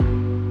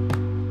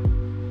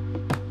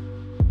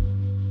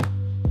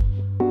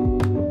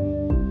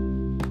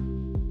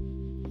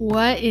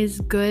What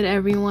is good,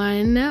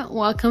 everyone?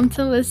 Welcome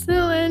to Listen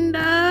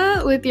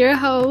Linda with your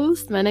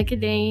host, Monica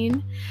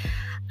Dane.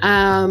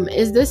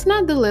 Is this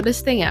not the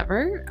latest thing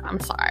ever? I'm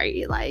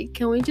sorry.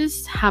 Can we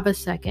just have a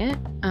second?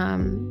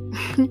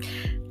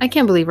 I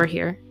can't believe we're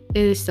here.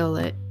 It is so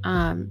lit.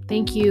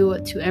 Thank you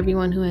to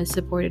everyone who has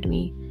supported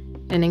me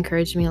and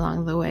encouraged me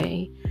along the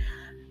way.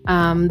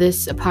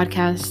 This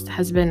podcast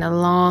has been a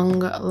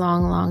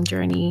long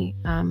journey.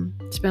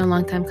 It's been a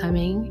long time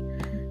coming.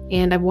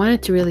 And I've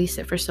wanted to release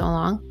it for so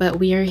long, but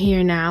we are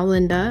here now,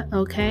 Linda,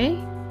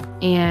 okay?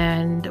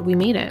 And we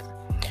made it.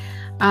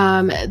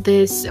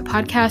 This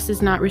podcast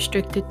is not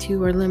restricted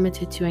to or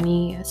limited to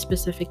any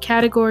specific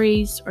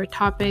categories or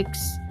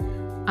topics.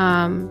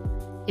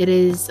 It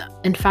is,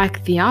 in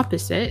fact, the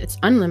opposite. It's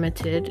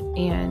unlimited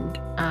and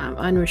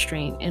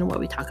unrestrained in what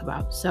we talk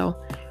about. So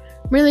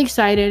I'm really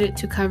excited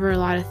to cover a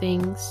lot of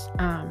things,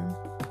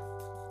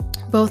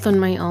 both on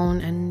my own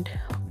and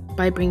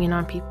by bringing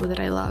on people that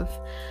I love.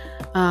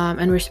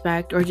 And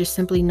respect, or just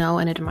simply know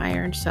and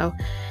admire. And so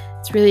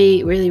it's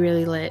really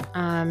lit.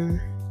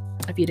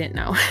 If you didn't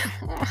know,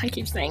 I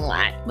keep saying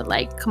that, but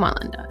come on,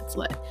 Linda, it's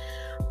lit.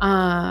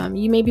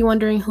 You may be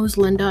wondering who's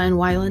Linda and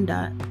why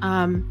Linda.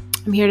 I'm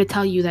here to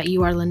tell you that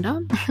you are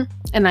Linda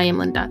and I am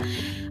Linda.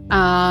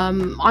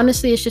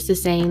 Honestly, it's just a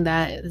saying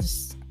that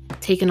has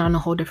taken on a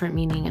whole different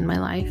meaning in my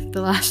life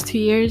the last 2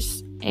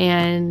 years,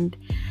 and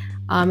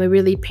it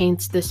really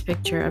paints this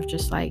picture of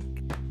just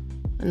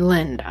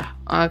Linda,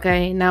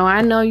 okay? Now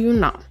I know you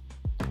know.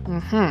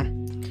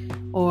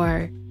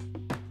 Or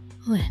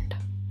Linda,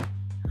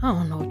 I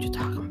don't know what you're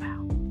talking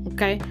about,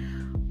 okay?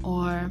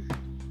 Or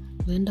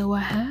Linda,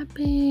 what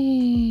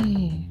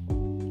happened?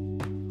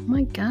 Oh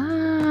my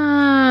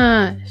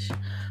gosh.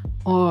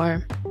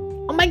 Or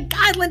oh my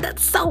God, Linda,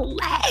 it's so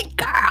late,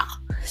 girl.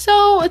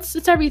 So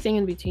it's everything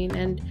in between.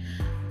 And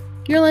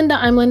you're Linda,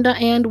 I'm Linda,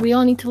 and we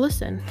all need to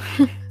listen.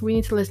 We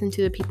need to listen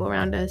to the people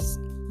around us,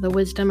 the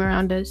wisdom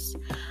around us.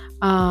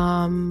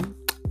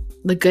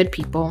 The good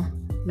people,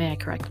 may I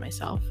correct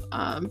myself.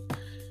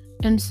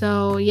 And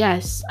so,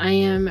 yes, I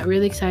am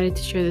really excited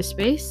to share this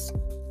space.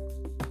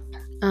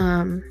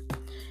 And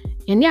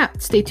yeah,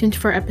 stay tuned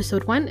for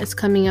episode 1. It's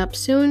coming up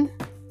soon.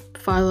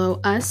 Follow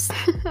us,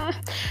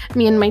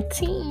 me and my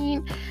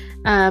team.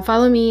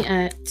 Follow me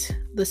at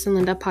Listen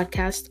Linda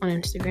Podcast on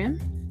Instagram.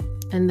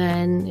 And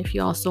then if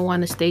you also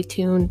want to stay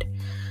tuned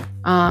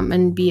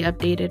and be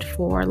updated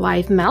for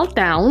live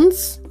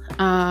meltdowns,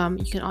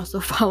 you can also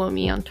follow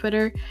me on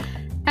Twitter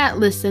at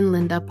Listen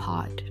Linda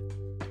Pod.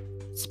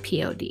 It's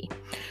P-O-D.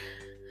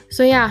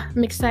 So yeah,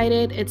 I'm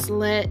excited. It's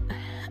lit.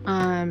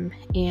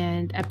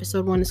 And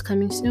episode 1 is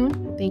coming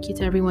soon. Thank you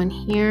to everyone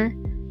here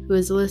who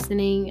is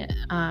listening.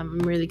 I'm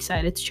really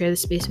excited to share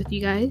this space with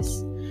you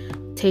guys.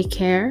 Take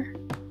care.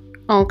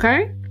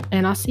 Okay.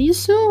 And I'll see you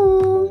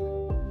soon.